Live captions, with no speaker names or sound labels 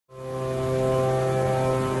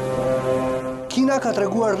Kina ka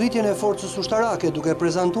treguar rritjen e forcës ushtarake duke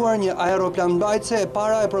prezantuar një aeroplanmbajtëse e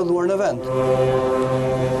para e prodhuar në vend.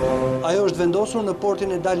 Ajo është vendosur në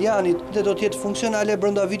portin e Daljanit dhe do të jetë funksionale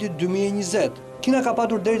brenda vitit 2020. Kina ka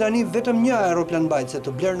patur deri tani vetëm një aeroplanmbajtëse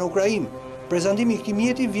të blerë në Ukrainë. Prezantimi i këtij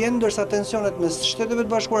mjeti vjen ndërsa tensionet mes Shteteve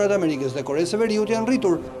të Bashkuara të Amerikës dhe Koresë së Veriut janë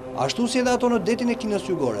rritur, ashtu si edhe ato në detin e Kinës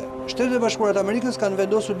Jugore. Shtetet e Bashkuara të Amerikës kanë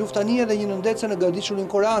vendosur luftanie dhe një nëndetse në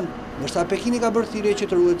Gardishullin Korean, ndërsa Pekini ka bërë thirrje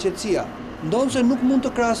që të ruhet qetësia. Ndonse nuk mund të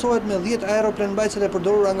krahasohet me 10 aeroplanmbajtëset e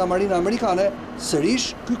përdorura nga Marina Amerikane,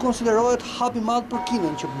 sërish ky konsiderohet hap i madh për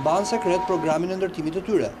Kinën që mban sekret programin e ndërtimit të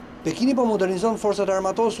tyre. Pekini po modernizon forcat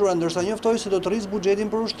armatosura ndërsa njoftoi se do të rrisë buxhetin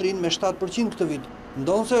për ushtrinë me 7% këtë vit,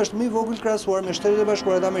 ndonse është më i vogël krahasuar me Shtetet e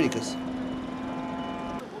Bashkuara të Amerikës.